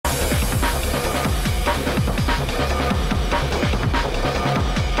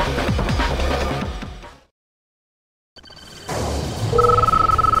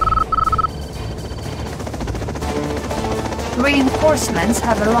Reinforcements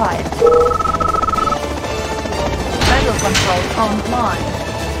have arrived. Battle control online.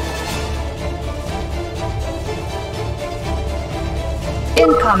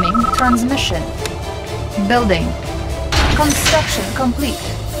 Incoming transmission. Building. Construction complete.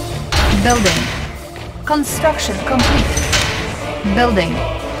 Building. Construction complete. Building.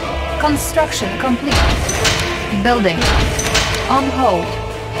 Construction complete. Building. On hold.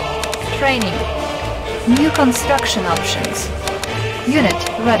 Training. New construction options. Unit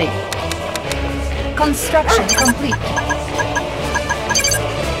ready. Construction complete.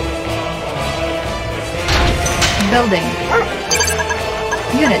 Building.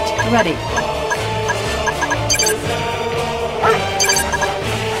 Unit ready.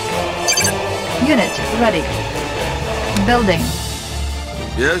 Unit ready. Building.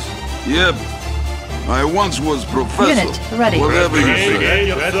 Yes? Yep. I once was professor. Unit ready. Whatever you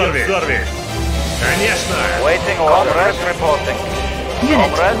say. Waiting orders reporting.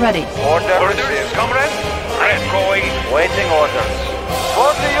 Unit Comrade, ready. Orders, comrade. Red going. Waiting orders. For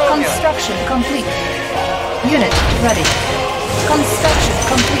the Union. Construction complete. Unit ready. Construction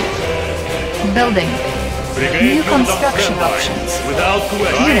complete. Building. New construction options. Without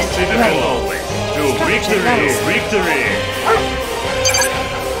question. Unit ready. To victory, Structure victory.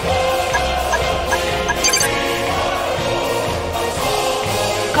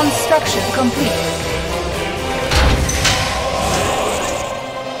 Construction complete.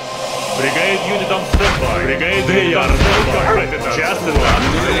 Brigade unit on standby. Brigade they are standby. Just in time.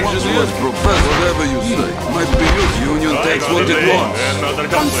 I once was professor. Whatever you say. Might be used. Union takes what it wants. Another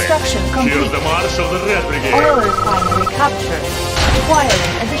complaint. Construction Choose complete. the march of the Red Brigade. Oil refinery captured.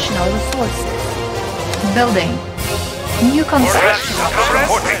 Acquiring additional resources. Building. New construction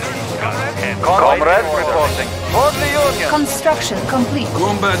options. Comrade reporting. For the Union. Construction complete.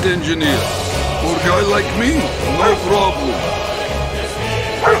 Combat engineer. For a guy like me, no problem.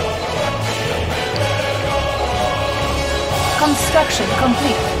 Construction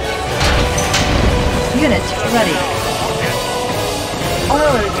complete. Unit ready.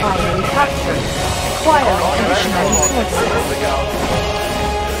 Oil refinery captured. Acquiring additional resources.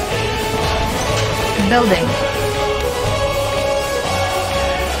 Building.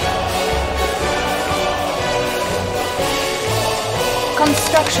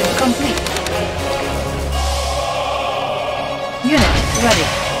 Construction complete. Unit ready.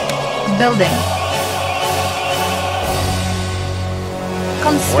 Building.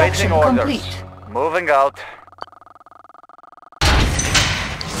 Construction Waiting orders. complete. Moving out.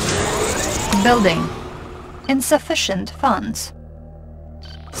 Building. Insufficient funds.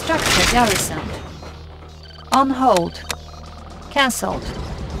 Structure garrisoned. On hold. Cancelled.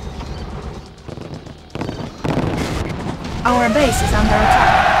 Our base is under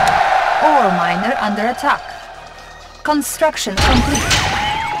attack. Ore miner under attack. Construction complete.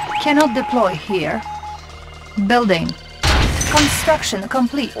 Cannot deploy here. Building. Construction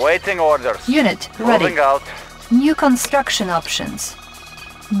complete. Waiting orders. Unit ready. Moving out. New construction options.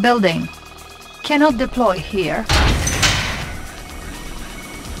 Building. Cannot deploy here.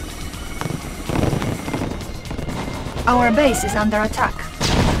 Our base is under attack.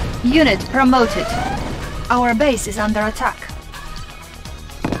 Unit promoted. Our base is under attack.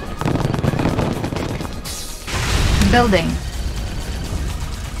 Building.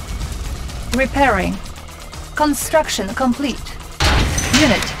 Repairing. Construction complete.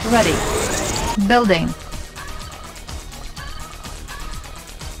 Unit ready. Building.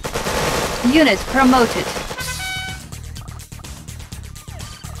 Unit promoted.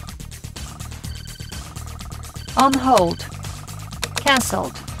 On hold.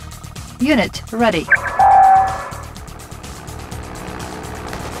 Cancelled. Unit ready.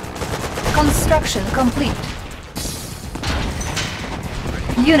 Construction complete.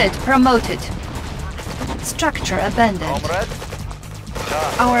 Unit promoted. Structure abandoned. Comrade.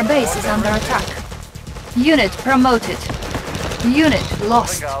 Our base is under attack. Unit promoted. Unit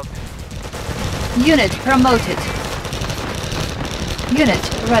lost. Moving out. Unit promoted. Unit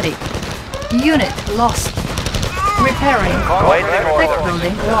ready. Unit lost. Repairing. Waiting Brick orders.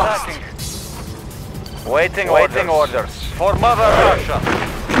 building lost. Waiting orders. For Mother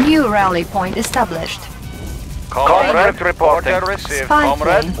Russia. New rally point established. Comrade reporting. Received. Spy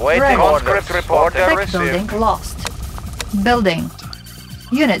Comrade. plane Waiting ready. orders. Reporter Brick received. building lost. Building.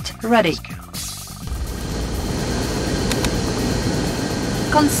 Unit ready.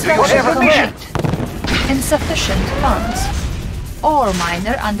 Construction complete. Insufficient funds. Ore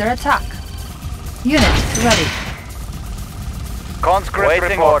miner under attack. Unit ready. Conscript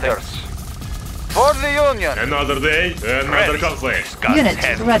waiting orders. For the Union. Another day, another conflict.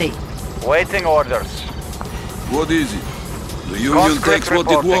 Unit ready. Waiting orders. What is it? The Union takes what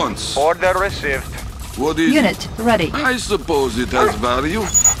it wants. Order received. What is Unit ready. it? I suppose it has value.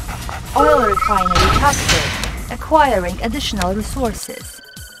 Oil refinery captured. Acquiring additional resources.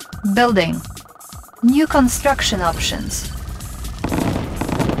 Building. New construction options.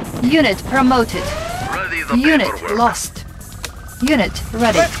 Unit promoted. Unit lost. Unit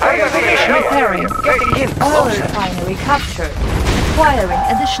ready. Repairing. Oil refinery captured. Acquiring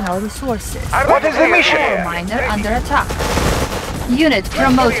additional resources. What is the mission? Ore miner under attack. Unit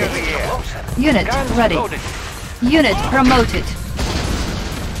promoted. Unit ready. Unit promoted.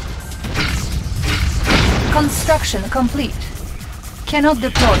 Construction complete. Cannot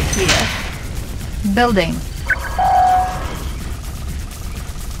deploy here. Building.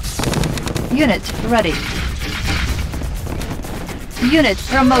 Unit ready. Unit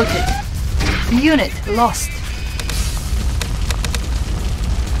promoted. Unit lost.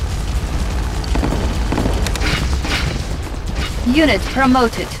 Unit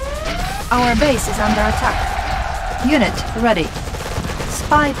promoted. Our base is under attack. Unit ready.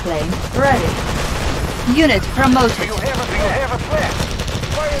 Spy plane ready. Unit promoted.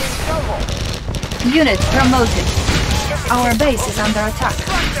 Unit promoted. Our base is under attack.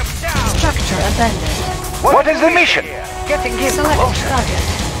 Structure abandoned. What is the mission? Getting in Select closer. target.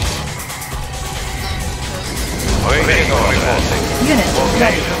 Vehicle reporting. Unit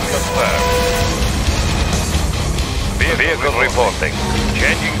ready. Vehicle reporting.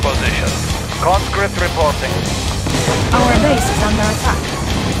 Changing position. Conscript reporting. Our base is under attack.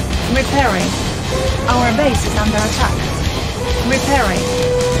 Repairing. Our base is under attack. Repairing.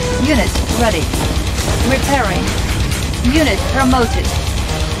 Unit ready. Repairing. Unit promoted.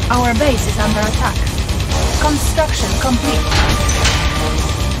 Our base is under attack. Construction complete.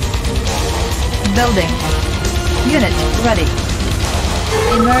 Building. Unit ready.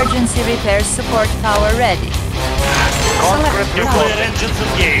 Emergency repair support tower ready. Conscript Select Nuclear target. engines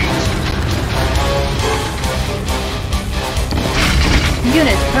engaged.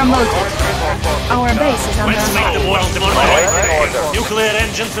 Unit promoted. Our base is under Let's make attack. the world Waiting democratic. order. Nuclear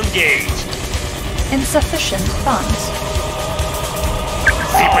engines engaged. Insufficient funds.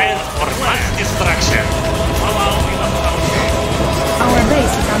 Prepare for mass destruction. Follow instructions. Our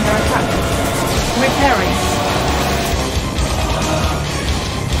base is under attack. Repairing.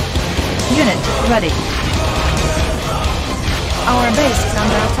 Unit ready. Our base is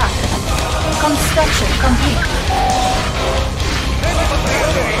under attack. Construction complete.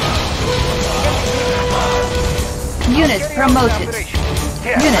 Unit promoted.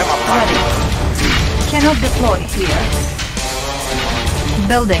 Unit ready. Cannot deploy here.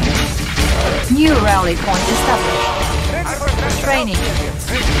 Building. New rally point established. Training.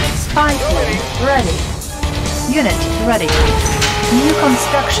 Spy plane ready. Unit ready. New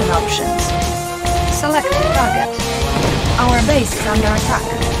construction options. Select target. Our base is under attack.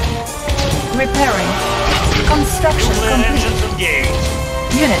 Repairing. Construction Nuclear complete. engines engaged.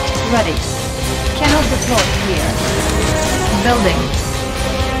 Unit ready. Cannot deploy here. Building.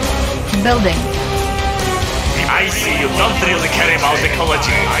 Building. I see you don't really care about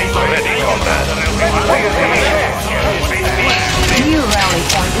ecology. Ready, comrade. New rally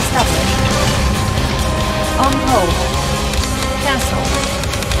point established. On hold. Cancel.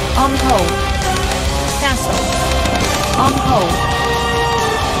 On hold. Cancel. On hold.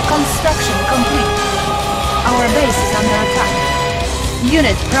 Construction complete. Our base is under attack.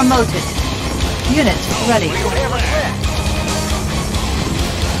 Unit promoted. Unit ready.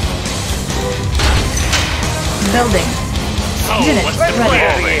 Building. So, Unit what's the ready.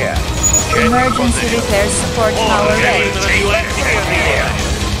 plan? Here. Emergency repair support tower ready.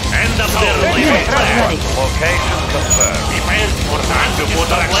 End of the Unit plan. ready. Location confirmed. Prepare for mass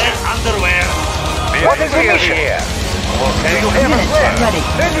destruction. Underwear. What is the mission? Location Unit confirmed. ready.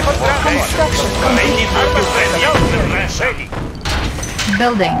 Ready for transport. Construction They complete. need to defend nuclear ration.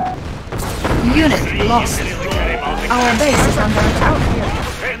 Building. Unit lost. Our base is under attack.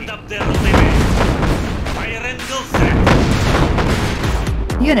 End up their limit. Fire angle set.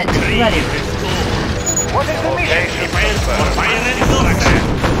 Unit ready. What is the mission? Prepare for fire angle set.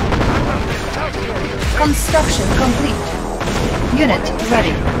 Construction complete. Unit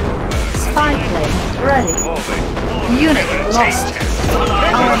ready. Spy plane ready. Unit lost.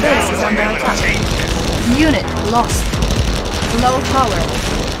 Our base is under attack. Unit lost. Low power.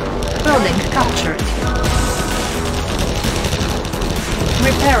 Building captured.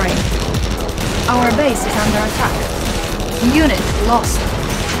 Repairing. Our base is under attack. Unit lost.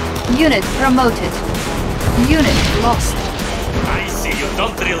 Unit promoted. Unit lost. I see you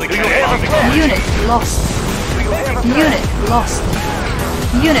don't really care about ecology. Unit lost. Unit lost.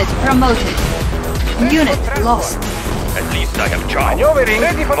 Unit promoted. Unit lost. At least I have charge. Maneuvering.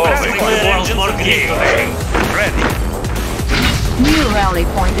 Ready for transport. More green. Ready. New rally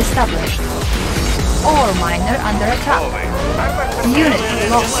point established. Ore miner under attack. Unit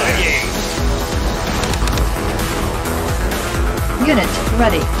lost. Unit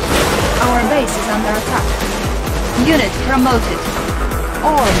ready. Our base is under attack. Unit promoted.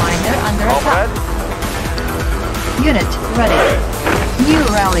 Ore miner under attack. Unit ready. New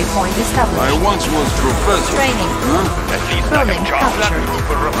rally point I established. once was professor. Training. Huh? At least I Building have charge. captured.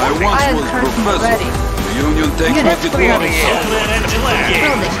 I once Iron was curtain professor. ready. The Union takes Unit what it ready. wants.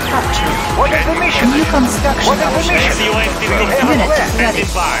 Building captured. What is the mission? New construction What is the options. mission? Unit ready.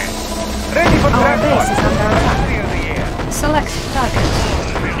 Ready for Our base transport. is under attack. Clear the air. Select target.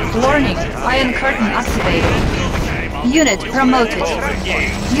 Warning, Iron curtain activated. Unit promoted.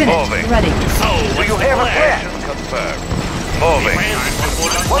 Unit ready. Do you have a plan? Confirmed. Moving.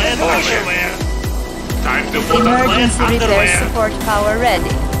 What is the mission? Time to put on Emergency land repair underwear. support power ready.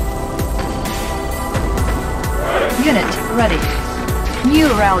 Unit ready. New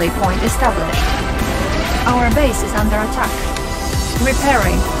rally point established. Our base is under attack.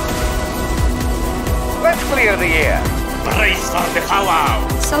 Repairing. Let's clear the air. Brace for the fallout.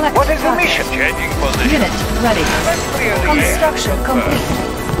 Select What is the target. mission? Changing position. Unit ready. Let's clear the air. Construction complete.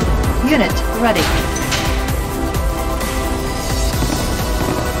 Unit ready.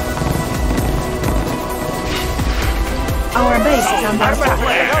 Our base is under attack.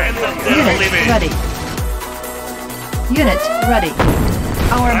 Unit ready. Unit ready.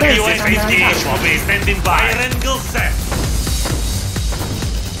 Our base is under attack. will be standing by. Iron angle set.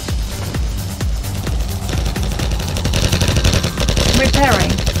 Repairing.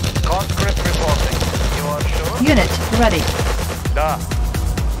 Conscript reporting. You are sure? Unit ready. Da.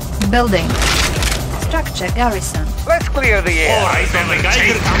 Building. Structure garrison. Let's clear the air. Eyes on the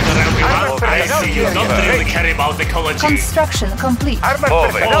Geiger counter, everyone. I see you don't really care about ecology. Construction complete. Armored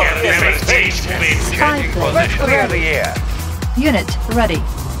Care personnel. never change moving. Changing Spy Let's plane clear the ready. air. Unit ready.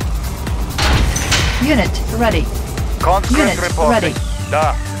 Unit ready. Conscript Unit reporting. ready.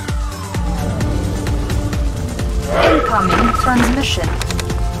 Da. Incoming transmission.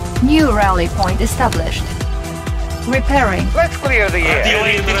 New rally point established. Repairing. Let's clear the air.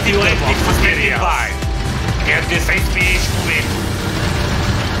 Radioactive materials. Get this HPH moving.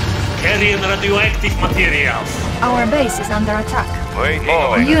 Carrying radioactive materials. Our base is under attack.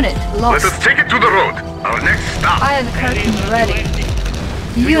 Waiting. Unit lost. take it to the road. Our next stop. Iron curtain ready.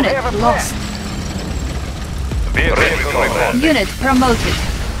 Unit have a plan? lost. Vehicle reporting. Unit promoted.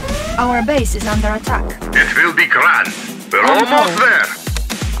 Our base is under attack. It will be grand. We're On almost hold. there.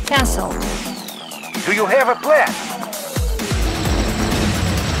 Cancelled. Do you have a plan?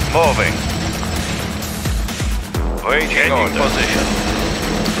 Moving. Waiting position.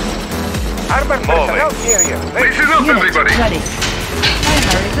 Armored personnel carrier. Listen up, Unit everybody. ready.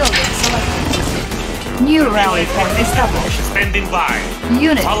 Primary building selected. New rally point established. Standing by.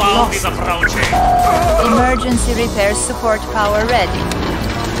 Unit Fallout is lost. approaching. Emergency repair support power ready.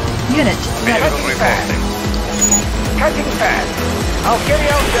 Unit ready. Cutting fast. Cutting fast. I'll carry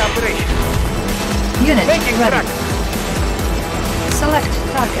out the operation. Unit Making ready. track. Select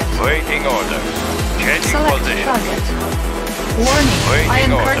target. Waiting orders. Changing Select position. target. Warning. Waiting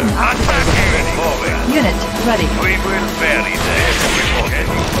Iron orders. curtain activated. Moving. Unit ready. We will bury them. Changing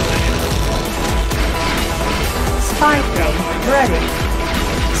position. Spy plane ready.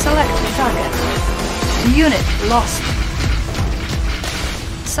 Select target. Unit lost.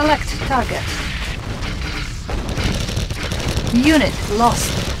 Select target. Unit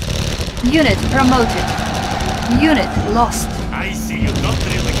lost. Unit promoted. Unit lost. I see you don't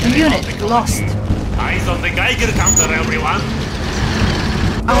really care Unit about lost. ecology. Eyes on the Geiger counter, everyone.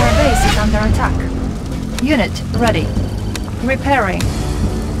 Our base is under attack. Unit ready. Repairing.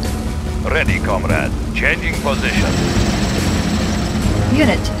 Ready, comrade. Changing position.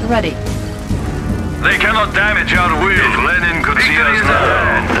 Unit ready. They cannot damage our will. If Lenin could see us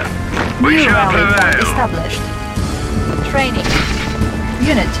now. We New shall rally point prevail. established. Training.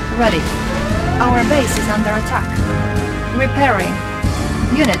 Unit ready. Our base is under attack. Repairing.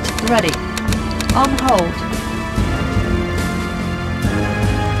 Unit ready. On hold.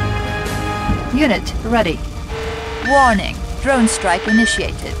 Unit ready. Warning. Drone strike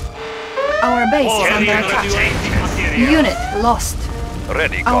initiated. Our base is under Carrying attack. radioactive materials. Unit lost.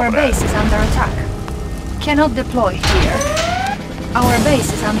 Ready, Our comrade. base is under attack. Cannot deploy here. Our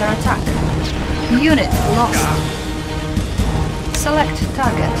base is under attack. Unit lost. Select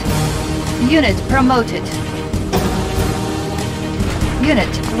target. Unit promoted.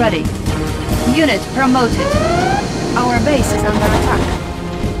 Unit ready. Unit promoted. Our base is under attack.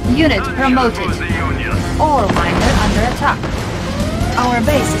 Unit promoted. The Union. Ore miner under attack. Our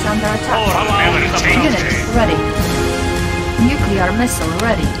base is under attack. Unit ready. Nuclear missile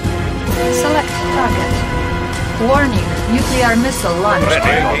ready. Select target. Warning, nuclear missile launched.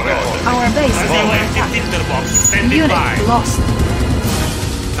 Our base is under attack. Unit lost.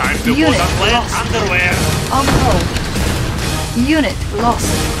 Time to Unit put on wet lost. underwear. On hold. Unit lost.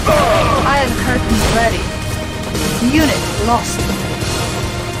 Iron curtain ready. Unit lost.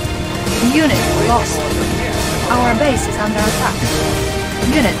 Unit lost. Our base is under attack.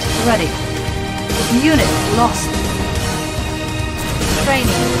 Unit ready. Unit lost.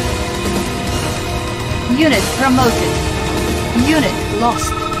 Training. Unit promoted. Unit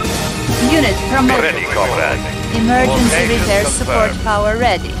lost. Unit promoted. Ready, comrade. Emergency Location repair support confirmed. power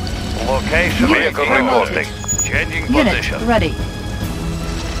ready. Location Unit vehicle promoted. reporting. Changing Unit position. ready.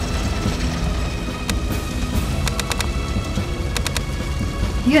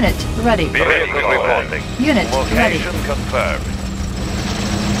 Unit ready. Vehicle reporting. Unit ready. Location confirmed.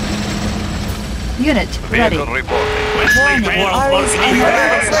 Unit ready. Vehicle reporting. Warning, RS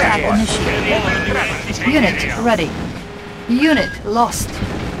MLRS attack initiated. Unit ready. Unit lost.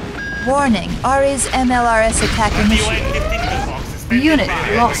 Warning, RS MLRS attack initiated. Unit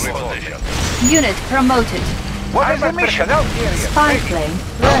lost. Position. Unit promoted. What is the mission? Spy plane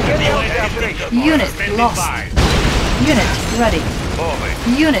ready. Unit lost. Unit ready.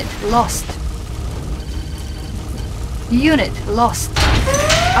 Moving. Unit lost. Unit lost.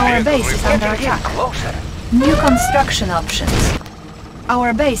 Our base is under attack. Closer. New construction options.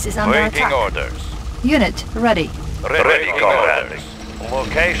 Our base is under Waiting attack. orders. Unit ready. Ready, comrade.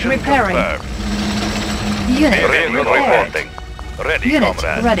 Location Repairing. confirmed. Unit Vehicle repaired. reporting. Ready, Unit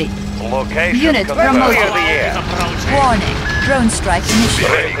comrade. ready. Location Unit confirmed. promoted. Clear the air. Warning, drone strike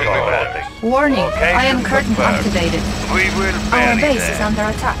initiated. Ready, comrade. Warning, Location Iron Curtain confirmed. activated. We will Our bury base them. is under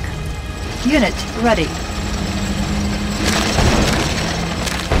attack. Unit ready.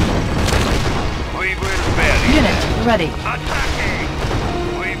 We will bury Unit them. ready. Attacking.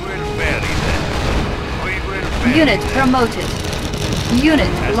 We will bury them. We will bury Unit them. promoted.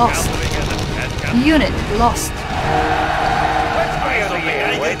 Unit lost. Unit lost. Clear the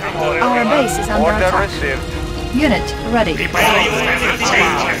air. Waiting orders. Our base is under Order attack. received. Unit ready.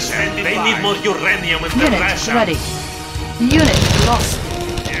 They need more uranium in their Unit ration. ready. Unit lost.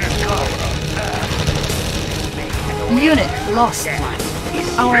 Unit lost.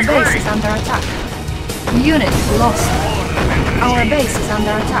 Our base is under attack. Unit lost. Our base is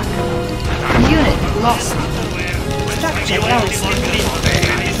under attack. Unit lost. Structure garrison.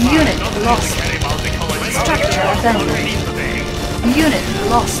 Unit lost. Structure abandoned. Unit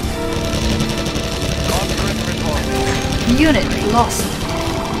lost. Unit lost.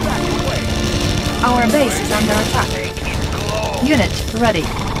 Our base is under attack. Unit ready.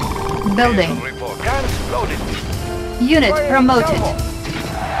 Building. Report. Guns loaded. Unit promoted.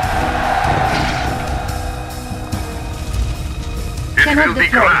 This Cannot will be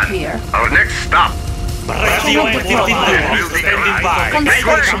deploy command. here. Our next stop. Radioactive bombs standing by.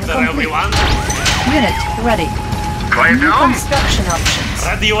 Construction Counter, complete. everyone. Unit ready. Quiet New down. construction options.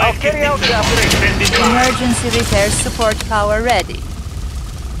 Radioactive bombs standing by. Emergency repair support power ready.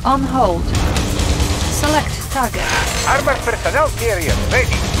 On hold. Select target. Armored personnel carrier ready.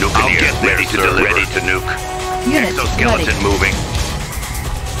 I'll get ready to deliver. Ready to nuke. Unit ready. moving.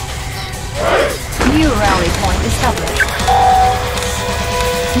 New rally point established.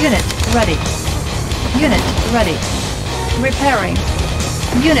 Unit ready. Unit ready. Repairing.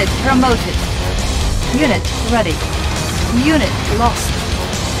 Unit promoted. Unit ready. Unit lost.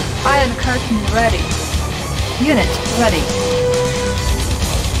 Iron curtain ready. Unit ready.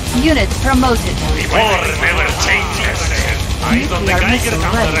 Unit promoted. War never changes. Eyes on the Nuclear Geiger missile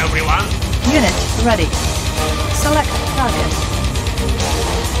counter, ready. everyone. Unit ready. Select target.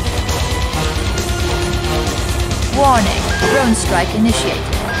 Warning. Drone strike initiated.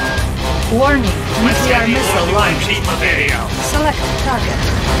 Warning. Nuclear missile launched. Cheap material. Select target.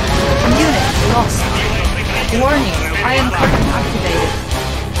 Unit lost. Warning. Iron curtain activated.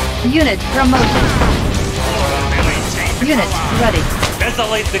 Unit promoted. Unit ready.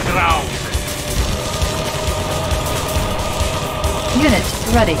 Desolate the ground. Unit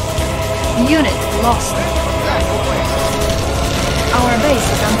ready. Unit lost. Our base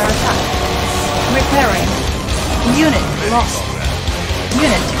is under attack. Repairing. Unit lost.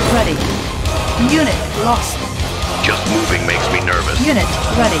 Unit ready. Unit lost. Just moving makes me nervous. Unit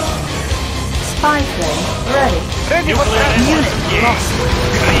ready. Spy plane ready. Ready for transport. Unit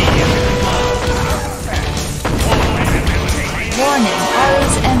lost. Warning,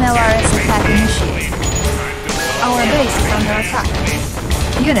 RS MLRS attack initiated. Our base is under attack.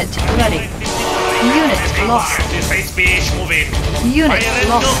 Unit ready. Unit lost. Unit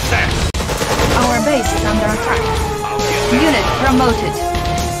lost. Our base is under attack. Unit promoted.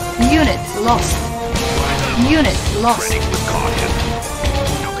 Unit lost. Unit lost.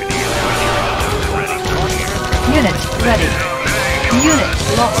 Unit ready. Unit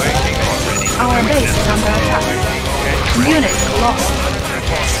lost. Our base is under attack. Unit lost.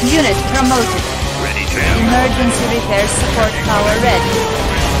 Unit promoted. Emergency repair support tower ready.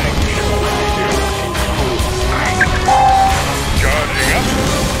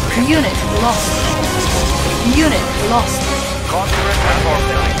 Unit lost. Unit lost.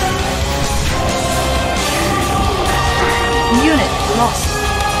 Unit lost.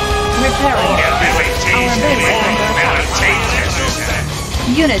 Repairing. Our base is under attack.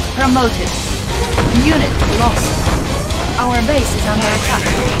 Unit promoted. Unit lost. Our base is under attack.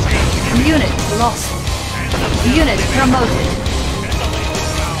 Unit lost. Unit promoted.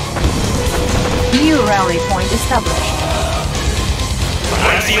 New rally point established.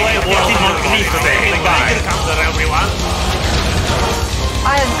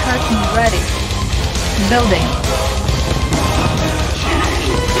 Iron curtain ready. Building.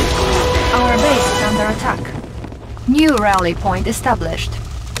 Our base is under attack. New rally point established.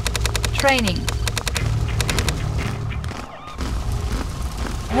 Training.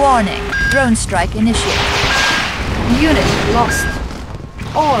 Warning. Drone strike initiated. Unit lost.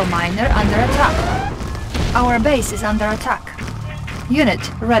 Ore miner under attack. Our base is under attack. Unit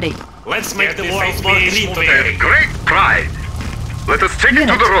ready. Let's make the world more green today. Great pride. Let us take it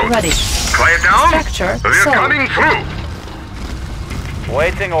to the road. Ready. Quiet down. Structure We're sold. coming through.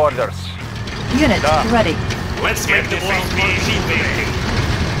 Waiting orders. Unit ready. Let's make the world more green today.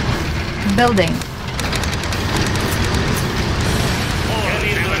 Building.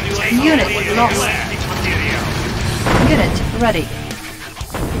 Unit lost. Unit ready.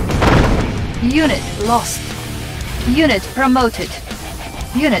 Unit lost. Unit promoted.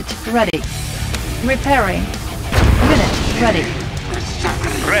 Unit ready. Repairing. Unit ready.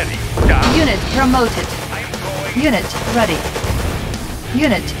 Ready. Down. Unit promoted. Unit ready.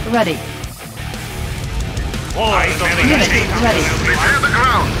 Unit ready. Unit ready. Prepare the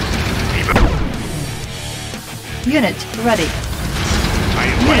ground. Unit ready.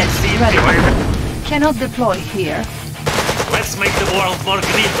 Unit ready. Cannot deploy here. Let's make the world more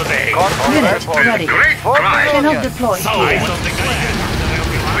green today. Unit ready. Great pride. Cannot deploy here.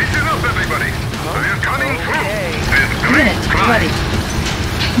 Listen up, everybody. We're coming through. With great Unit pride. ready.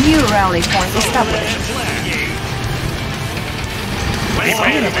 New rally point established.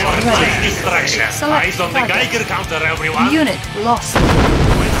 Unit ready. Select Eyes on the target. Geiger counter, everyone. Unit lost.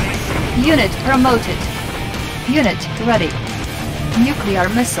 Unit promoted. Unit ready. Nuclear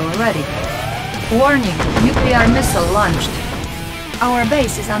missile ready. Warning, nuclear missile launched. Our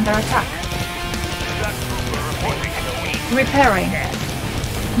base is under attack. Repairing.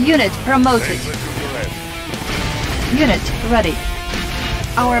 Unit promoted. Unit ready.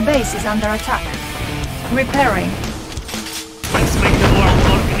 Our base is under attack. Repairing. Let's make the world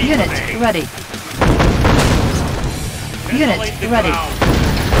more green Unit today. ready. Unit ready.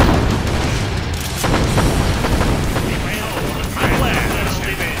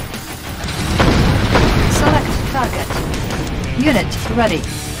 Select target. Unit ready.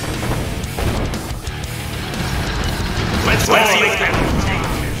 Let's make them.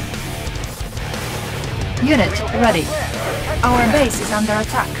 Unit ready. Our base is under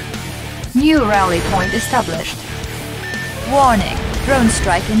attack. New rally point established. Warning. Drone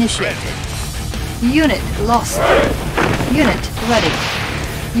strike initiated. Unit lost. Unit ready.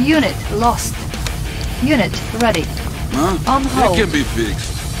 Unit lost. Unit ready. Huh? On That hold. can be fixed.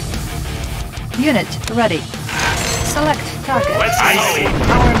 Unit ready. Select target. Let's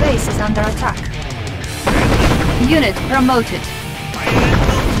go. Our base is under attack. Unit promoted.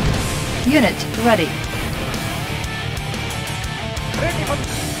 Unit ready.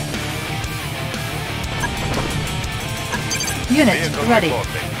 Unit ready.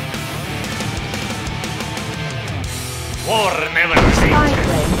 War never Spy ceases.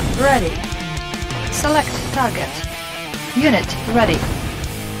 plane ready. Select target. Unit ready.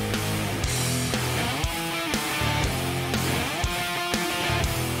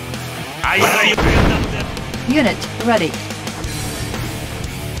 I see. Unit ready.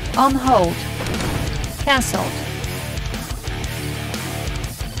 On hold. Cancelled.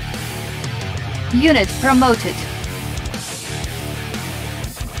 Unit promoted.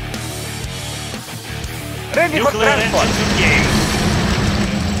 Ready for Nuclear transport. engines engaged.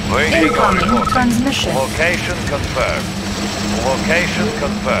 Waiting Incoming orders. transmission. Location confirmed. Location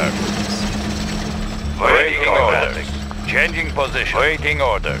confirmed. Waiting orders. Changing position. Waiting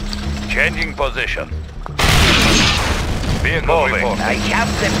orders. Changing position. Vehicle report. I have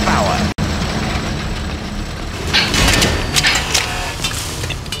the power.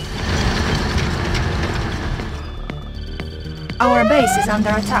 Our base is under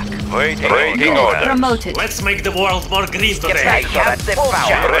attack. Waiting orders. Promoted. Let's make the world more green today. I have the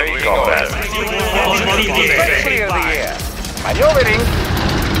power. Waiting orders. Clear the air. Maneuvering.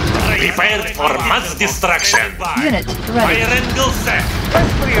 Prepared for mass destruction. Unit ready. Fire angle set.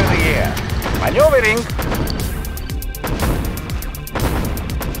 Let's clear the air. Maneuvering.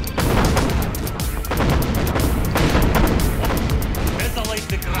 Desolate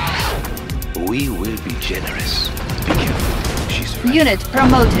the ground. We will be generous. Be careful. She's right. Unit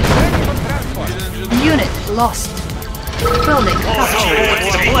promoted. Unit lost. Building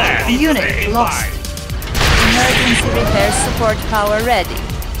captured. Unit lost. Emergency repair support power ready.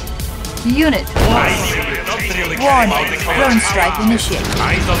 Unit lost. Warning. Drone strike initiated.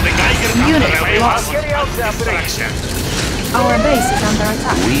 Eyes on the Geiger Unit counter. lost. Carry out the operation. Destruction. Our base is under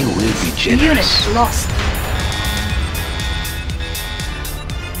attack. We will be generous. Unit lost.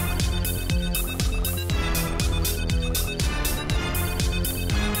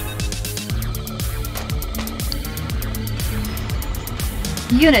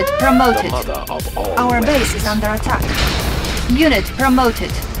 Unit The promoted. mother of all Our weapons. base is under attack. Unit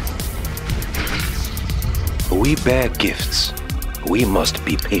promoted. We bear gifts. We must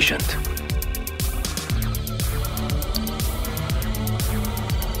be patient.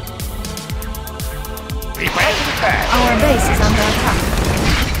 Our base is under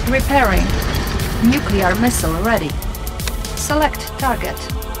attack. Repairing. Nuclear missile ready. Select target.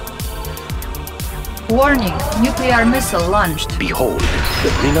 Warning. Nuclear missile launched. Behold,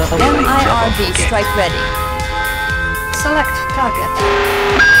 the bringer of light. MIRV strike ready. Select target.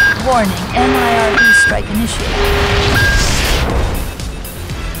 Warning. MIRV strike initiated.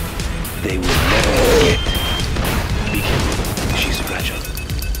 They will never forget. Be careful. She's fragile.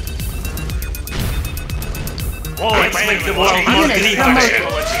 Let's make the world more Unit green promoted. today.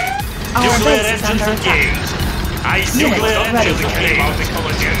 Our Nuclear base is engines under attack. engaged. Ice Unit nuclear ready. engines engaged.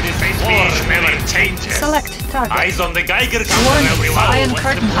 War never changes. Select target. Eyes on the Geiger counter. Warning, everyone. Iron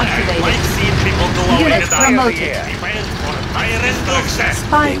curtain activated. Like seeing people glow in Unit the dark. promoted. Prepared for fire and success.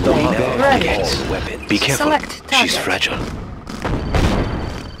 Spy They will plane never ready. forget all weapons. Be careful. Select She's target. fragile.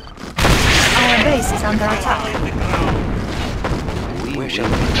 Our base is under attack. Where shall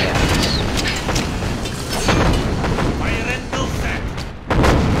we prepare this? Fire and set.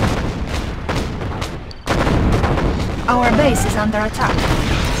 Our base is under attack.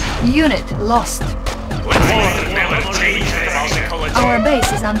 Unit lost. War never changes. Our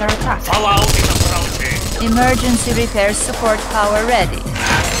base is under attack. Fallout is approaching. Emergency repair support power ready.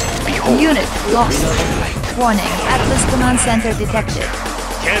 Behold, Unit lost. bringer of light. Warning, Atlas Command Center detected.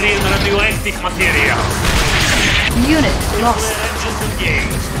 Carrying radioactive material. Unit lost. Nuclear engines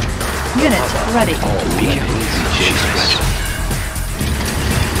engaged. Unit ready. Be careful. She's fragile.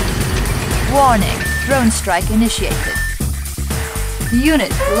 Warning, drone strike initiated.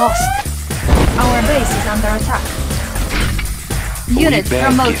 Unit lost. Our base is under attack. Unit We bear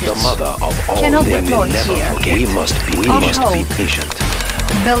promoted. gift, the mother of all Cannot women. deploy Never here. forget. We must be hold. patient.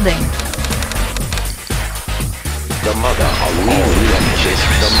 Building. The mother of all weapons.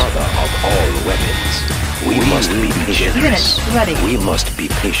 The mother of all weapons. We must be patient. Unit ready. We must be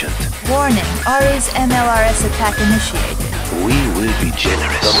patient. Warning, Ares MLRS attack initiated. We will be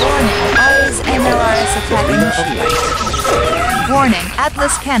generous. Warning, Ares MLRS attack Bringer of initiated. light. Warning,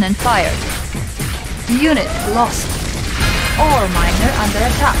 Atlas cannon fired. Unit lost. Ore miner under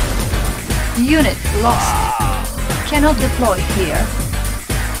attack. Unit lost. Cannot deploy here.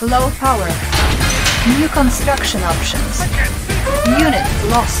 Low power. New construction options. Unit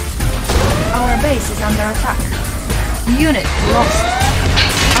lost. Our base is under attack. Unit lost.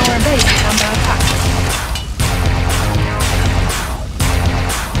 Our base is under attack.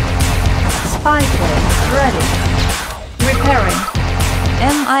 Spy plane ready. Repairing.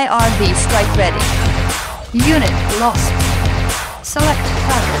 MIRV strike ready. Unit lost. Select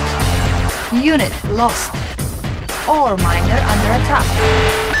target. Unit lost. Ore miner under attack.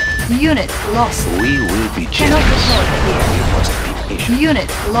 Unit lost. We will be Cannot generous. deploy here. We must be patient. Unit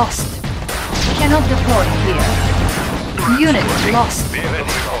lost. Cannot deploy here. Unit lost.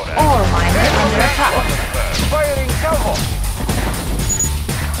 Ore miner under attack. Firing cover.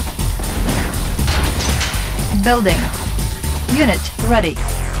 Building. Unit ready.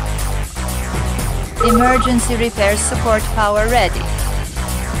 Emergency repair support power ready.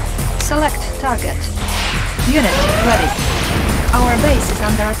 Select target. Unit ready. Our base is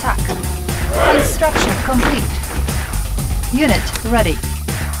under attack. Construction complete. Unit ready.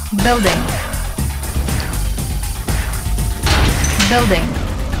 Building. Building.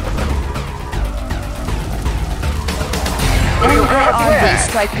 NIRV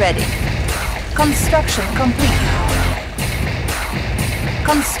strike ready. Construction complete.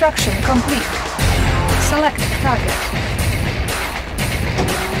 Construction complete. Select target.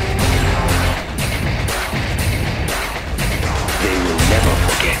 They will never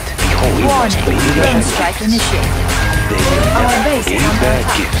forget. We must Warning. be Drone bad strike gifts. initiated. They will Our never base be is under bad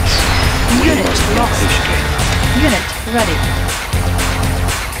attack. gifts. We Unit must be lost. patient. Unit ready.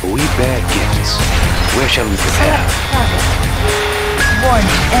 We bear gifts. Where shall we prepare? Select target.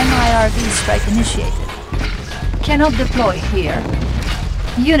 Warning. NIRV strike initiated. Cannot deploy here.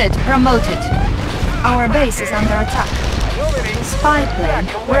 Unit promoted. Our base is under attack. Spy plane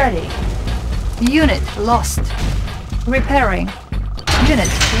ready. Unit lost. Repairing. Unit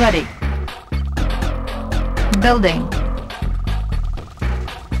ready. Building.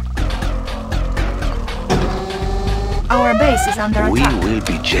 Our base is under We attack. will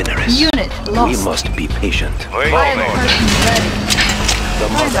be generous. Unit We lost. must be patient. Fire curtain ready. The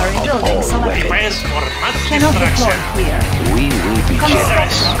mother Primary of building all selected. weapons. Prepare for mass Cannot deploy destruction. here. We will be generous.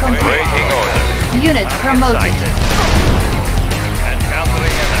 Construction complete. Waiting orders. Unit promoted.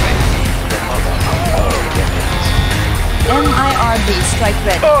 Encountering enemy. The mother of all weapons. NIRV strike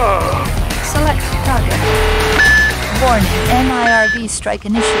ready. Select target. Warning. NIRV strike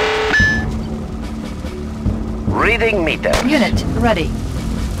initiated. Reading meter. Unit ready.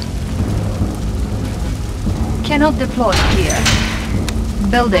 Cannot deploy here.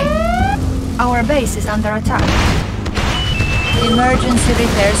 Building. Our base is under attack. Emergency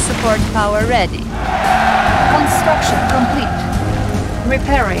repair support power ready. Construction complete.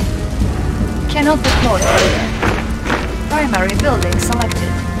 Repairing. Cannot deploy here. Primary building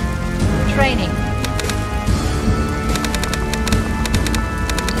selected. Training.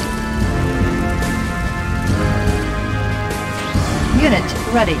 Unit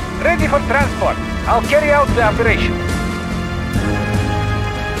ready. Ready for transport. I'll carry out the operation.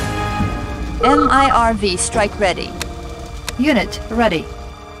 MIRV strike ready. Unit ready.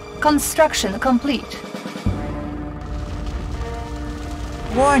 Construction complete.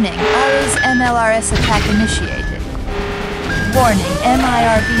 Warning, Ares MLRS attack initiated. Warning,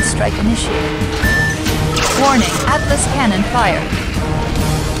 MIRV strike initiated. Warning, Atlas cannon fired.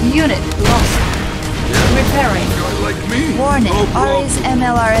 Unit lost. Repairing. Like me? Warning, No problem. Ares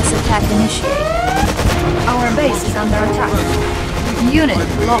MLRS attack initiated. Our base is under attack. Unit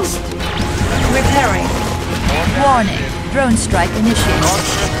lost. Repairing. Warning, drone strike initiated.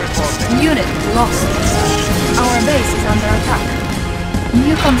 Unit lost. Our base is under attack.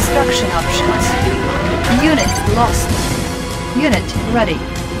 New construction options. Unit lost. Unit ready.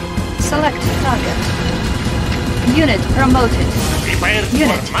 Select target. Unit promoted. Prepare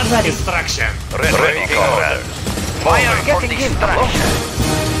Unit for mass ready. destruction. Ready orders. Fire getting instruction.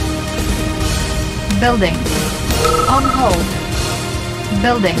 Building. On hold.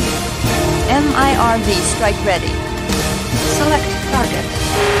 Building. MIRV strike ready. Select target.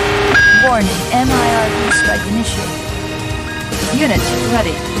 Warning, MIRV strike initiated. Unit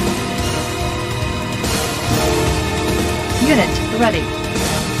ready. Unit ready.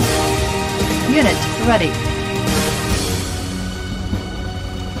 Unit ready.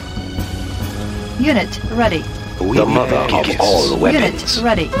 Unit ready. We the mother of all weapons. Unit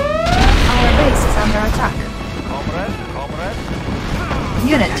ready. Our base is under attack. Comrade.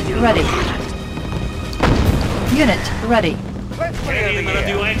 Unit ready. Unit ready. Let's clear the Carrying air.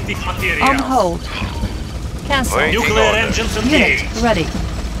 radioactive material. On hold. Cancel. Wait. Nuclear engines engaged. Unit ready.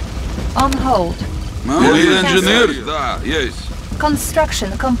 On hold. Lead Cancel. engineer? Da, yes.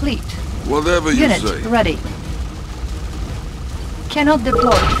 Construction complete. Whatever you Unit say. ready. Cannot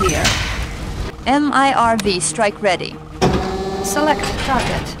deploy here. MIRV strike ready. Select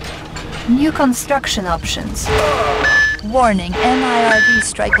target. New construction options. Warning, MIRV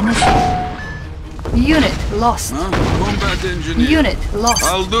strike initiated. Unit lost. Huh? Combat engineer. Unit lost.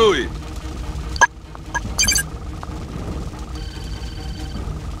 I'll do it.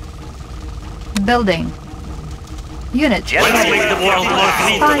 Building. Unit Yes, Let's ready. make the world more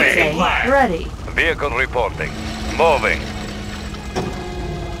clean Spy today. plane ready. Vehicle reporting. Moving.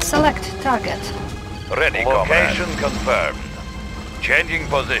 Select target. Ready, location confirmed. Changing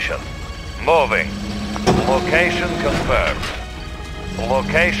position. Moving. Location confirmed.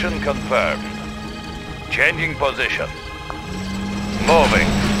 Location confirmed. Changing position. Moving.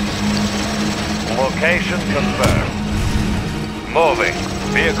 Location confirmed. Moving.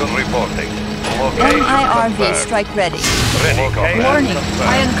 Vehicle reporting. Location MIRV confirmed. strike ready. Ready, Warning, confirmed.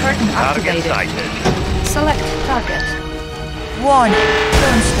 Iron Curtain Target activated. sighted. Select target. Warning,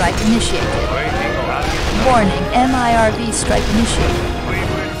 drone strike initiated. Warning, MIRV strike initiated.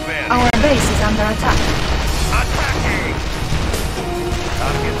 Our base is under attack. Attacking!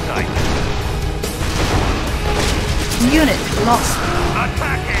 Target sighted. Unit lost.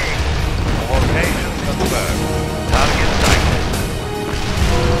 Attacking! Location confirmed. Target sighted.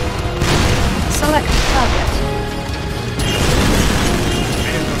 Select target.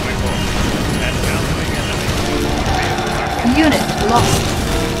 Vehicle report. Encountering enemy. Unit lost.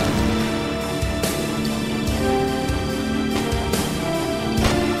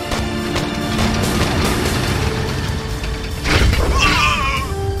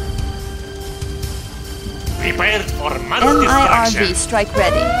 Prepared for mass MIRV destruction. strike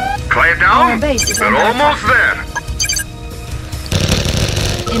ready. Quiet Our down. base is We're under almost there.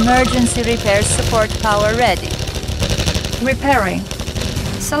 Emergency repair support power ready. Repairing.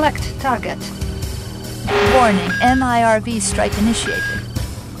 Select target. Warning, MIRV strike initiated.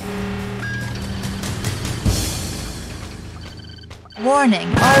 Warning,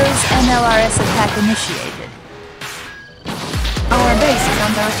 Ares NLRS attack initiated. Our base is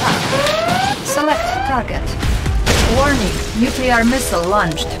under attack. Select target. Warning, nuclear missile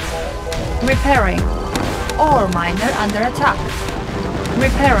launched. Repairing. Ore miner under attack.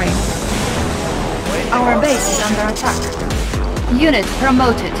 Repairing. Our base is under attack. Unit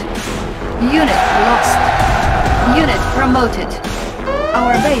promoted. Unit lost. Unit promoted.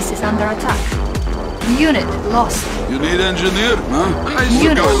 Our base is under attack. Unit lost. You need engineer, huh? I see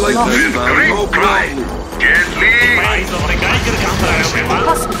Unit guy like lost. this, pal. No problem. Gently. Eyes of the Geiger counter.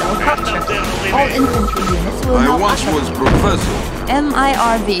 Hospital captured. All infantry units will I now once was professor.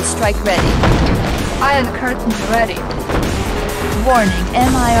 MIRV strike ready. Iron curtain ready. Warning,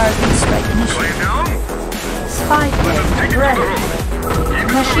 MIRV strike initiated. Quiet down. Spy plane ready.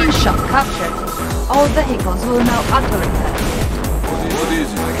 Machine shop captured. All vehicles will now auto-repair. What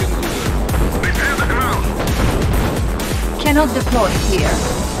is it? I can do that. Repair the ground. Cannot deploy here.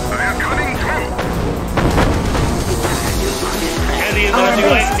 They're coming through. Carry the Our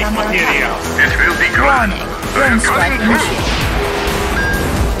base is radioactive under material. It will be good. Warning, drone strike initiated.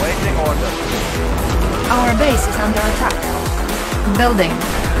 Waiting order. Our base is under attack. Building.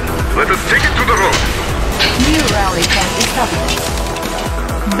 Let us take it to the road. New rally point established.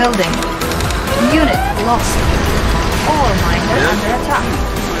 Building. Unit lost. Ore miner under attack.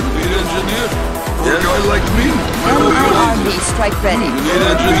 You need engineer? A guy like me? MIRV strike ready. You need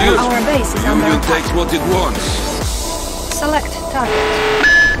engineer? Our base is under Union attack. takes what it wants. Select target.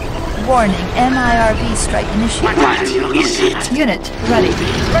 Warning, MIRV strike initiated. What is it? Unit ready.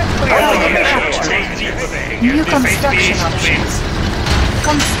 Target captured. New construction options.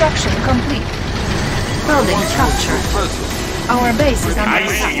 Construction complete. Building captured. Professor. Our base is under I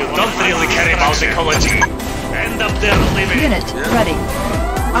see you attack. don't really care about ecology. End up there living. Unit ready.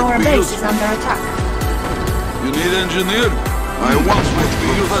 Our base is under attack. You need engineer? I once was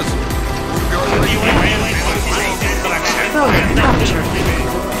professor. A guy like You prepare for mass destruction. Building captured.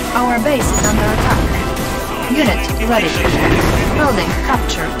 Our base is under attack. Unit ready. Building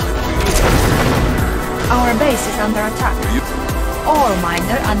captured. Our base is under attack. Ore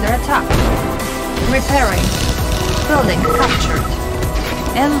miner under attack. Repairing. Building captured.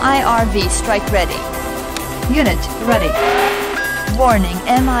 MIRV strike ready. Unit ready. Warning,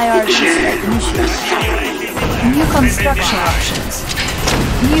 MIRV strike initiated. New construction options.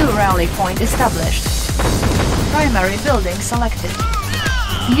 New rally point established. Primary building selected.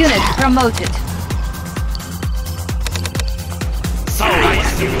 Unit promoted.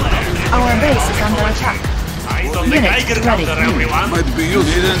 Our base is under attack. Eyes on the Unit Geiger ready. counter, everyone. might be you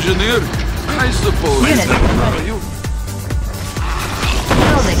need engineer? I suppose. Unit ready. You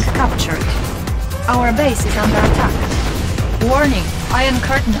Building captured. Our base is under attack. Warning, Iron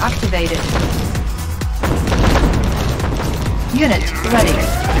Curtain activated. Unit ready.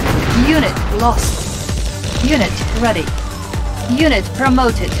 Unit lost. Unit ready. Unit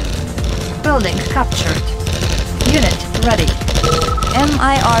promoted. Building captured. Unit ready.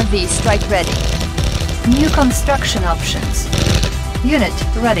 MIRV strike ready. New construction options. Unit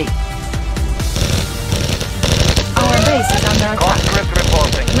ready. Our base is under attack. Conscript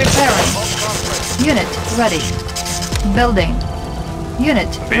reporting. Repairing. Unit ready. Building. Unit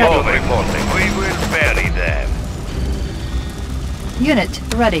Below ready. reporting. We will bury them. Unit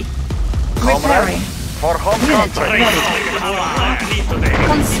ready. Repairing. For home Unit country. ready.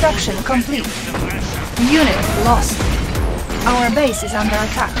 Construction complete. Unit lost. Our base is under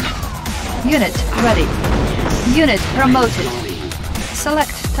attack. Unit ready. Unit promoted.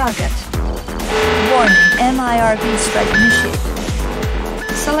 Select target. Warning, MIRV strike initiated.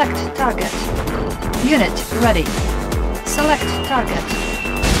 Select target. Unit ready. Select target.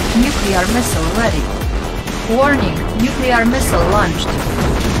 Nuclear missile ready. Warning, nuclear missile launched.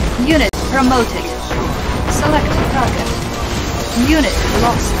 Unit promoted. Select target. Unit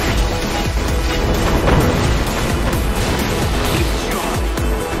lost.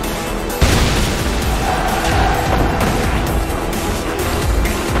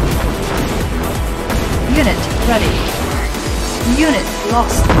 Unit ready. Unit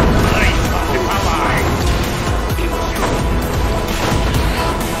lost.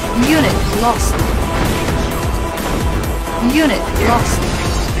 Unit lost. Unit lost.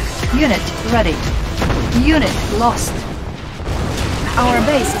 Unit ready. Unit lost. Our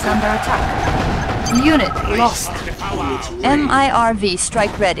base is under attack. Unit lost. MIRV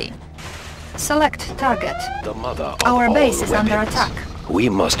strike ready. Select target. The mother of Our all base is under weapons. attack. We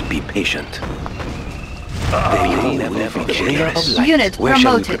must be patient. They will never be generous. Unit Where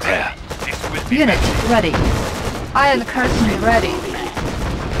shall we promoted. prepare? Unit ready. Iron curtain ready.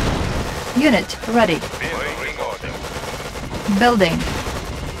 Unit ready. Building.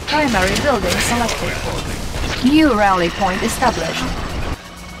 Primary building selected. New rally point established.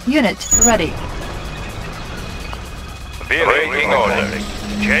 Unit ready. Breaking order.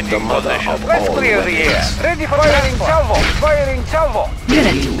 The Changing mother position. of Let's all clear the air. weapons. Ready for firing salvo. Firing salvo.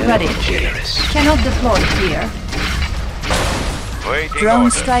 Unit ready. Generous. Cannot deploy here. Waiting Drone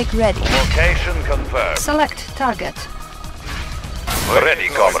order. strike ready. Location confirmed. Select target. Ready,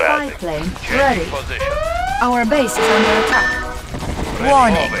 Spy comrade. plane Changing ready. position. Our base is under attack.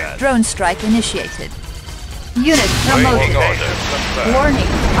 Warning. Drone strike initiated. Unit Waiting promoted. order confirmed. Warning.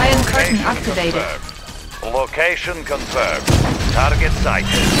 Iron curtain Location activated. confirmed. Location confirmed. Target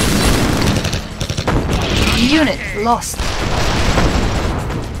sighted. Unit lost.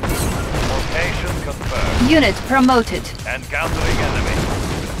 Location confirmed. Unit promoted. Encountering enemy.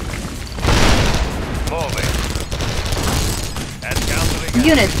 Moving. Encountering enemy.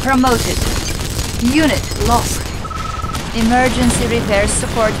 Unit promoted. Unit lost. Emergency repair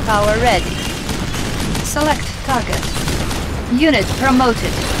support power ready. Select target. Unit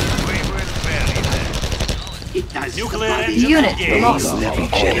promoted. We will bury them. Nuclear engine Unit engaged. lost. Never be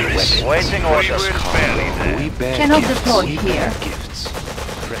generous. Waiting orders. We will bury them. We bear Cannot gifts. deploy We here. bear gifts.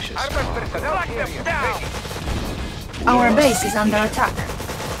 Precious. Our base is under attack.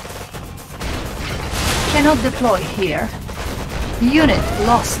 Cannot deploy here. Unit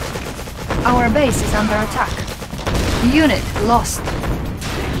lost. Our base is under attack. Unit lost.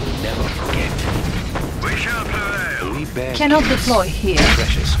 Never forget. We shall prevail. We bear Cannot gifts. deploy here.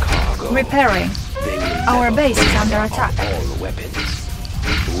 Precious cargo. Repairing. They will Our never base is forget under of attack. All weapons.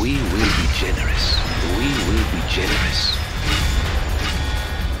 We will be generous. We will be generous.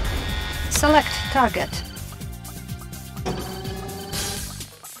 Select target.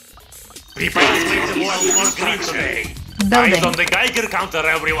 Prepare to make the world more green today. Eyes Building. on the Geiger counter,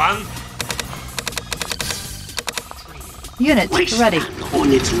 everyone. Unit ready.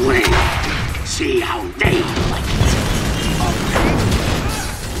 On its way. See how they like it.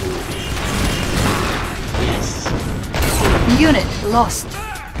 Yes. Unit lost.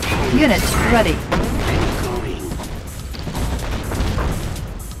 Unit ready. Going.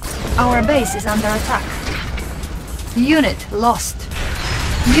 Our base is under attack. Unit lost.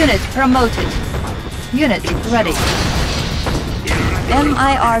 Unit promoted. Unit ready.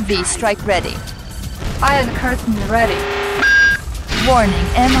 MIRV strike ready. Iron curtain ready. Warning,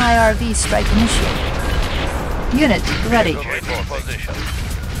 MIRV strike initiated. Unit ready. Changing position.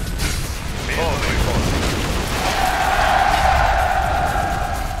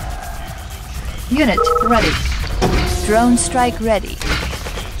 Unit ready. Drone strike ready.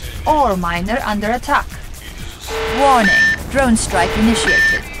 Ore miner under attack. Warning, drone strike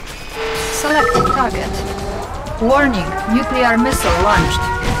initiated. Select target. Warning, nuclear missile launched.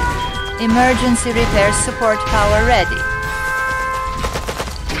 Emergency repair support power ready.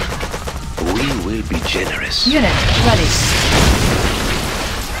 We will be generous. Unit ready.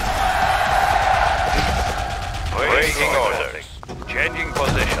 Waiting orders. Changing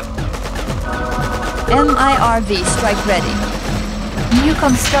position. MIRV strike ready. New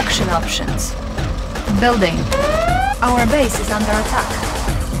construction options. Building. Our base is under attack.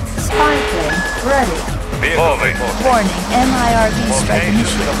 Spy plane ready. Moving. Warning, MIRV strike Location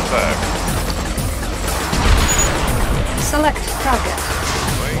initiated. confirmed. Select target.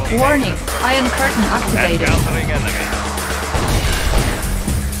 Warning, iron curtain activated. Encountering enemy.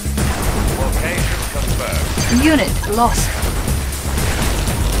 Location confirmed. Unit lost.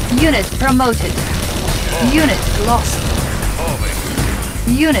 Unit promoted. Unit lost.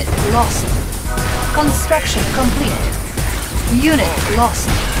 Moving. Unit lost. Construction complete. Unit lost.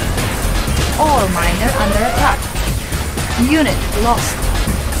 Ore miner under attack. Unit lost.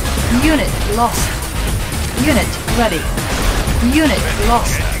 Unit lost. Unit ready. Unit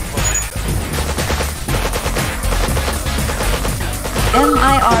lost.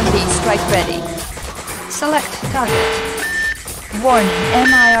 MIRV strike ready. Select target. Warning,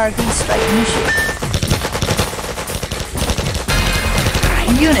 MIRV strike initiated.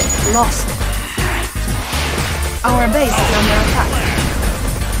 Unit lost. Our base is under attack.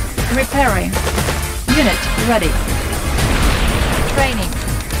 Repairing. Unit ready. Training.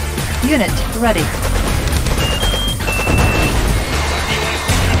 Unit ready.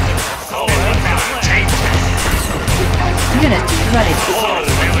 Unit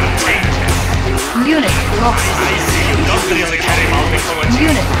ready. Unit lost.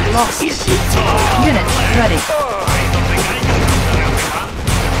 Unit lost. Unit ready.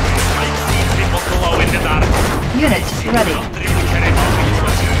 Unit ready.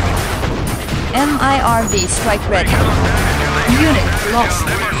 MIRV strike ready. Unit lost.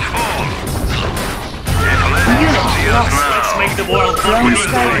 Unit lost. Let's make the world Drone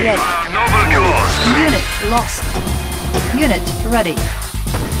strike ready. Noble cause. Unit lost. Unit ready.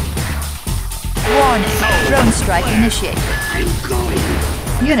 Warning. Drone strike initiated. I'm going.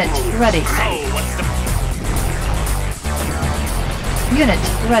 Unit ready. Unit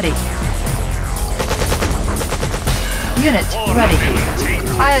ready. Unit ready.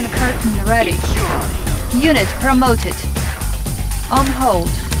 Iron curtain ready. Unit promoted. On hold.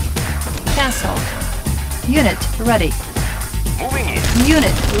 Cancelled. Unit ready. Moving in.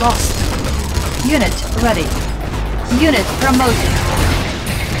 Unit lost. Unit ready. Unit promoted.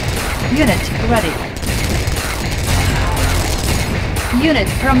 Unit ready. Unit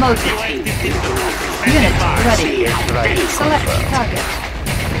promoted. Unit ready. Select target.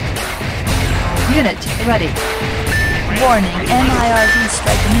 Unit ready. Warning, MIRV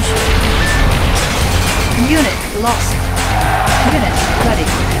strike initiated. Unit lost. Unit ready.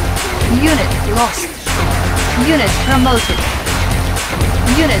 Unit lost. Unit promoted.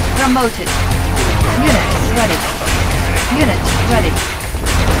 Unit promoted. Unit ready. Unit ready.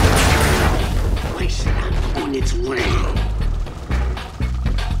 On its way.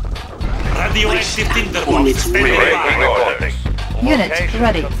 radioactive On tinderbox its way. Waiting orders. Unit Location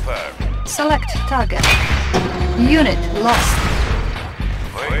ready. confirmed. Select target. Unit lost.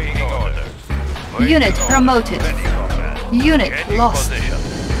 Waiting orders. Unit promoted. Ready, comrade. Unit Changing lost. position.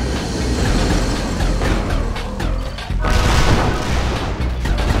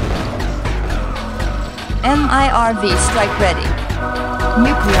 MIRV strike ready.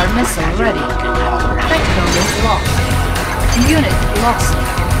 Nuclear missile ready. Backloading lost. Unit lost.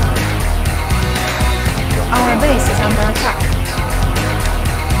 Our base is under attack.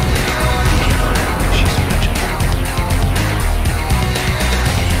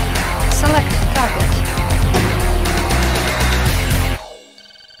 Select target.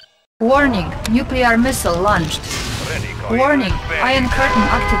 Warning, nuclear missile launched. Ready, comrade. Warning, Iron Curtain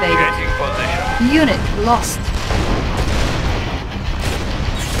activated. Changing position. Unit lost.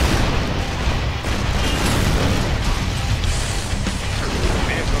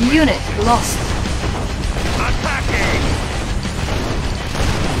 Unit lost. Attacking!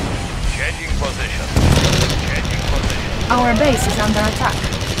 Changing position. Changing position. Our base is under attack.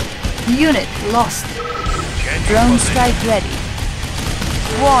 Unit lost. Changing Drone position. strike ready.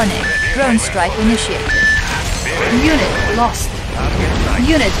 Warning, drone strike initiated. Unit lost.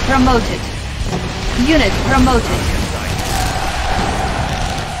 Unit promoted. Unit promoted.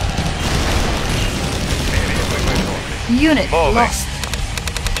 Unit Moving. lost.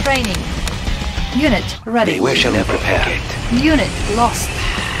 Training. Unit ready. Where shall we prepare? Unit lost.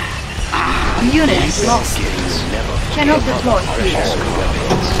 Unit lost. Cannot deploy here.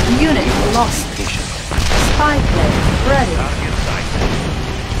 Unit lost. Spy plane ready.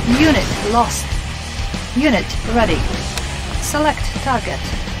 Unit lost. Unit ready. Select target.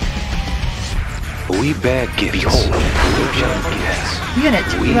 We bear gifts. Behold, where shall we guess?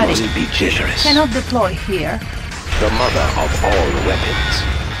 Unit We ready. must be generous. Cannot deploy here. The mother of all weapons.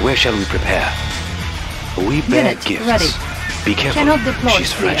 Where shall we prepare? We bear Unit gifts. ready. Be careful. Cannot deploy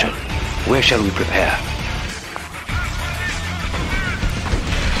She's here. fragile. Where shall we prepare?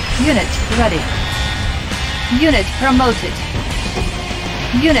 Unit ready. Unit promoted.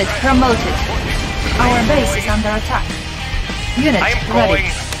 Unit promoted. Our base is under attack. Unit I'm ready.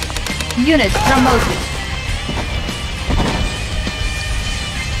 going. Unit promoted.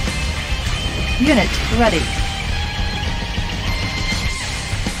 Unit ready.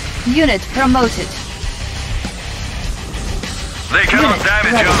 Unit promoted. They cannot Unit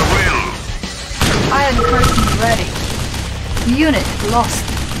damage ready. our will. Iron curtain ready. Unit lost.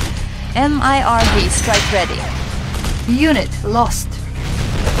 MIRV strike ready. Unit lost.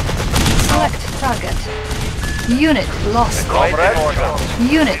 Select target. Unit lost. Waiting orders.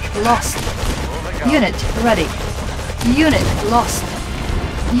 Unit lost. Unit ready. Unit lost.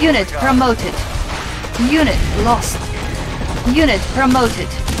 Unit promoted. Unit lost. Unit promoted.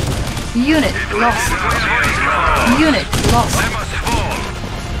 Unit lost. Unit lost.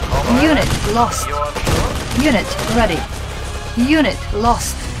 Unit lost. Unit ready. Unit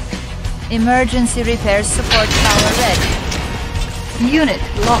lost. Emergency repair support tower ready. Unit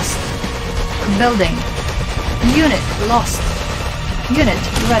lost. Building. Unit lost. Unit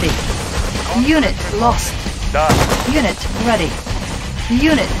ready. Unit lost. Done. Unit ready.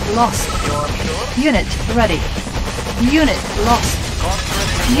 Unit lost. Unit ready. Unit lost.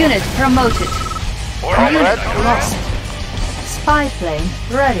 Unit promoted. Unit lost. Spy plane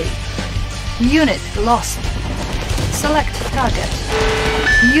ready. Unit lost. Select target.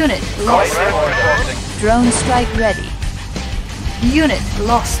 Unit lost. Drone strike ready. Unit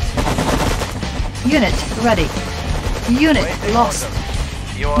lost. Unit ready. Unit lost.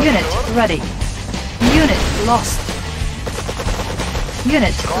 Unit ready. Unit lost.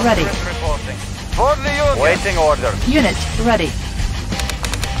 Unit ready. Reporting. For the Union. Waiting order. Unit ready.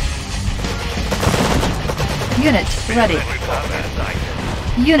 Unit ready.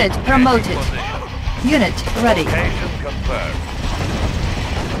 Unit promoted. Unit ready. Location confirmed.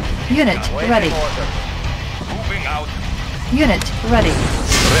 Unit ready. Moving out. Unit ready.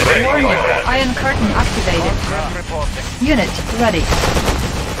 Warning. Iron curtain activated. Reporting. Unit ready.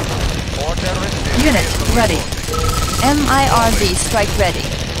 Order received. Unit ready. MIRV strike ready.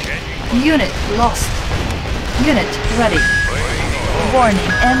 Unit lost. Unit ready.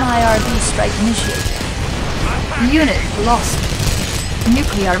 Warning. MIRV strike initiated. Unit lost.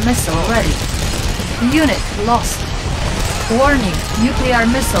 Nuclear missile ready. Unit lost. Warning. Nuclear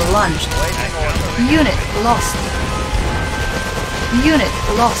missile launched. Unit lost. Unit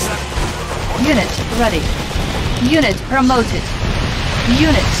lost. Unit ready. Unit promoted.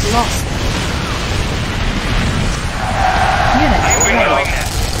 Unit lost. Unit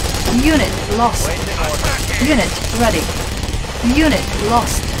ready. Unit lost. Unit ready. Unit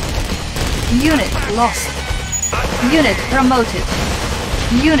lost. Unit lost. Unit promoted.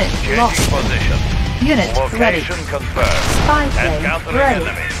 Unit lost. Position. Unit ready. Location confirmed. Spy plane Encountering ready.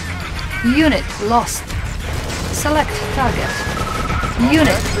 enemy. Unit lost. Select target.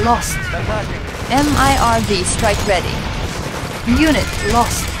 Unit lost. MIRV strike ready. Unit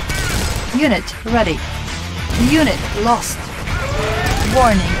lost. Unit ready. Unit lost.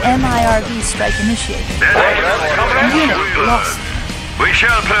 Warning. MIRV strike initiated. Unit lost. We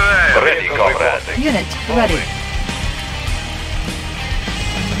shall prevail. Ready, comrade. Unit ready.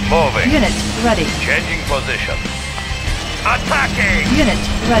 Moving. Unit ready. Changing position. Attacking. Unit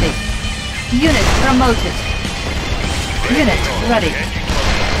ready. Unit promoted. Unit ready.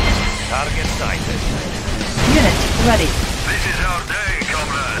 Target sighted. Unit ready. This is our day,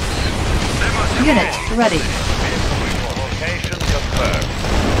 comrades. They must Unit ready. Location confirmed.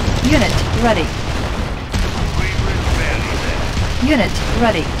 Unit ready. We will bury them. Unit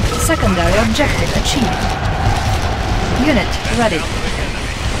ready. Secondary objective achieved. Unit ready.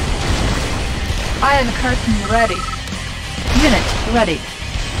 Iron curtain ready. Unit ready.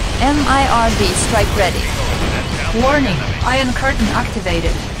 MIRV strike ready. Warning. Iron curtain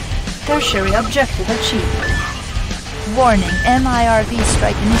activated. Tertiary objective achieved. Warning. MIRV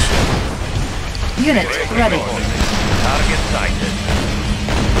strike initiated. Unit ready. Target sighted.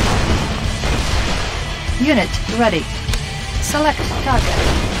 Unit ready. Select target.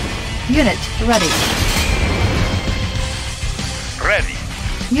 Unit ready. Ready.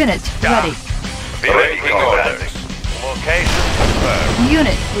 Unit ready. Awaiting orders. Location confirmed.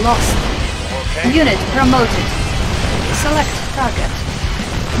 Unit lost. Location Unit promoted. Select target.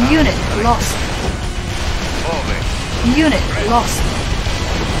 Unit lost. moving. Unit lost.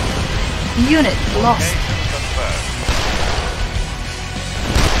 Unit lost. Confirmed.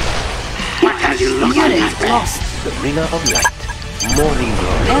 What does it look like Unit out there? lost. The bringer of light. Morning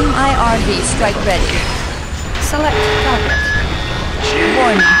glory. MIRV strike ready. Select target.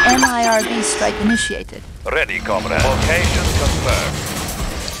 Warning. MIRV strike initiated. Ready, comrade. Location confirmed.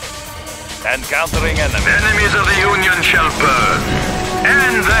 Encountering enemy. Enemies of the Union shall burn.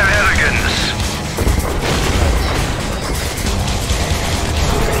 End their arrogance.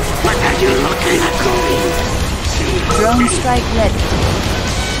 What are you looking at going? Drone strike ready.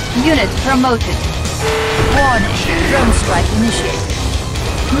 Unit promoted. Warning. Drone strike initiated.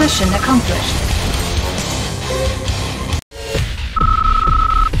 Mission accomplished.